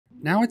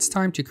Now it's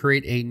time to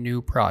create a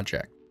new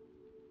project.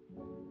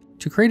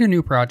 To create a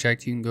new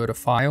project, you can go to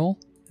File,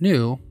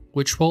 New,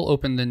 which will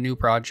open the New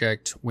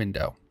Project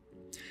window.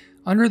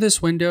 Under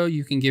this window,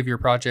 you can give your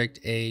project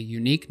a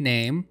unique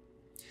name.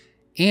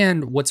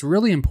 And what's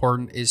really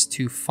important is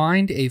to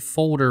find a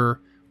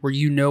folder where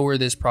you know where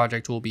this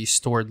project will be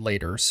stored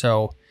later.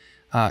 So,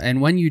 and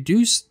when you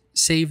do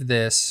save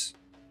this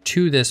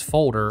to this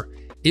folder,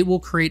 it will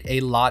create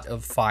a lot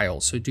of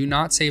files. So do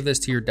not save this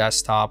to your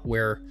desktop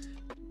where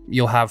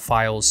you'll have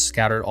files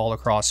scattered all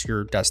across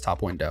your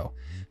desktop window.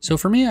 So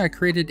for me, I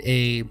created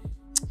a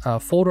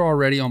folder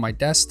already on my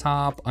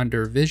desktop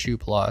under Visu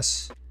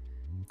Plus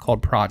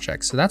called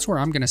Projects. So that's where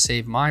I'm going to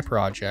save my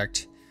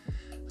project.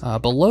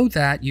 Below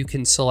that, you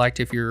can select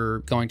if you're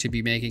going to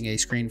be making a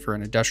screen for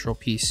an industrial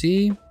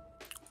PC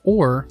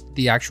or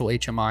the actual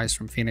HMIs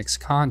from Phoenix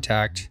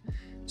Contact.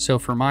 So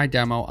for my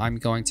demo, I'm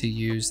going to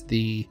use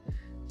the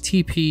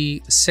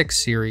TP6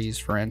 series,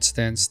 for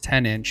instance,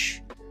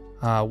 10-inch,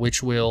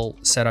 which will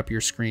set up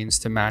your screens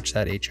to match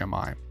that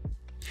HMI.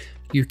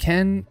 You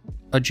can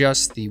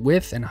adjust the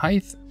width and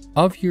height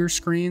of your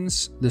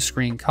screens, the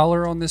screen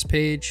color on this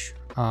page,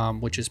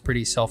 which is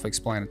pretty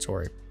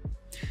self-explanatory.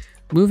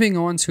 Moving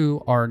on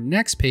to our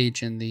next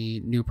page in the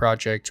new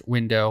project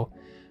window,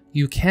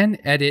 you can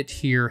edit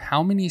here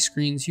how many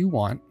screens you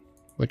want,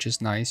 which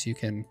is nice. You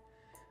can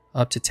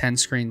up to 10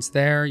 screens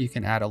there. You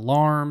can add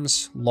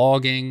alarms,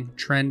 logging,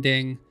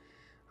 trending,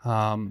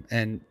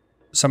 and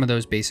some of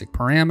those basic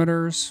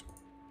parameters.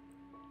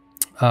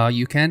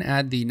 You can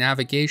add the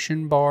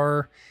navigation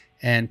bar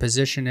and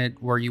position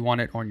it where you want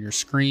it on your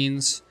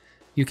screens.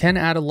 You can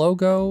add a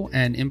logo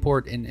and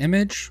import an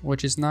image,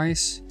 which is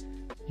nice.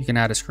 You can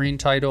add a screen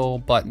title,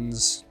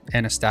 buttons,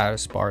 and a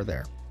status bar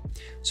there.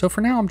 So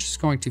for now, I'm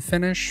just going to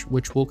finish,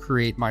 which will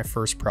create my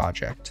first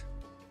project.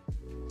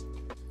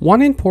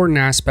 One important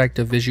aspect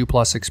of Visu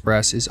Plus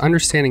Express is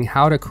understanding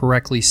how to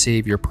correctly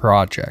save your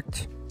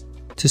project.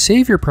 To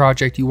save your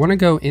project, you want to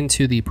go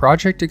into the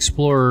Project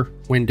Explorer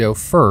window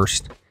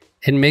first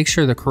and make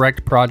sure the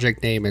correct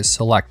project name is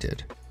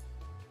selected.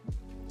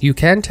 You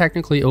can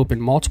technically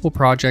open multiple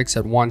projects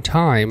at one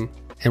time,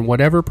 and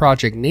whatever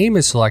project name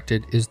is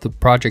selected is the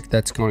project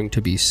that's going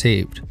to be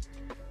saved.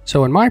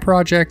 So in my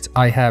project,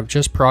 I have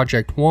just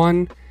project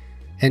 1,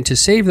 and to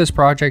save this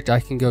project, I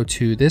can go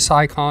to this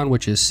icon,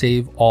 which is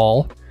Save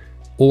All,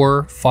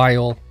 or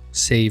File,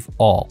 Save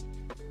All.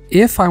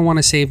 If I want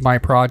to save my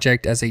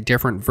project as a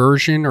different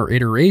version or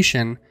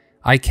iteration,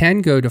 I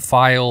can go to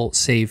File,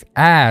 Save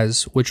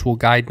As, which will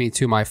guide me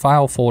to my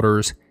file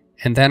folders,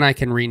 and then I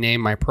can rename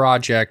my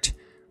project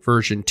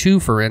version 2,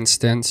 for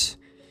instance,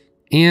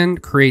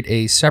 and create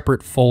a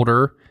separate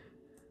folder,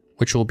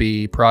 which will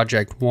be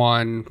project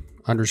 1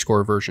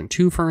 _ version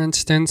 2, for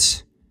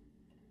instance,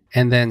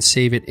 and then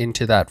save it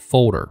into that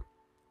folder.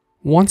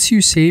 Once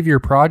you save your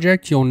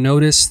project, you'll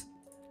notice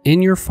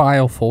in your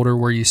file folder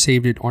where you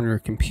saved it on your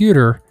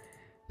computer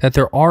that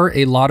there are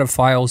a lot of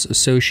files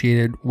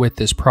associated with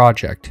this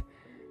project.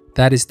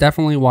 That is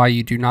definitely why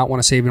you do not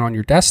want to save it on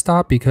your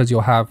desktop, because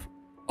you'll have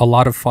a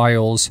lot of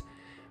files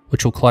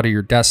which will clutter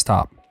your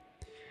desktop.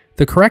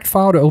 The correct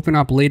file to open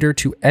up later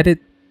to edit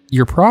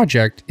your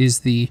project is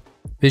the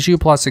Visu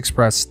Plus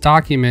Express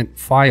document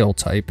file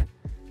type,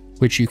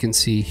 which you can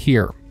see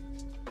here.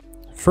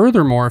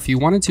 Furthermore, if you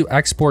wanted to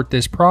export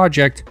this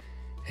project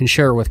and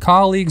share it with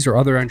colleagues or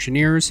other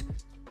engineers,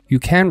 you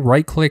can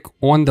right-click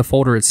on the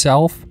folder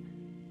itself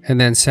and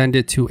then send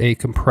it to a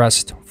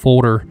compressed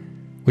folder,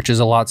 which is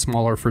a lot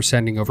smaller for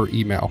sending over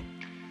email.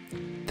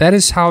 That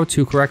is how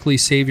to correctly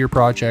save your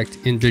project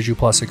in Visu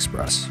Plus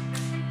Express.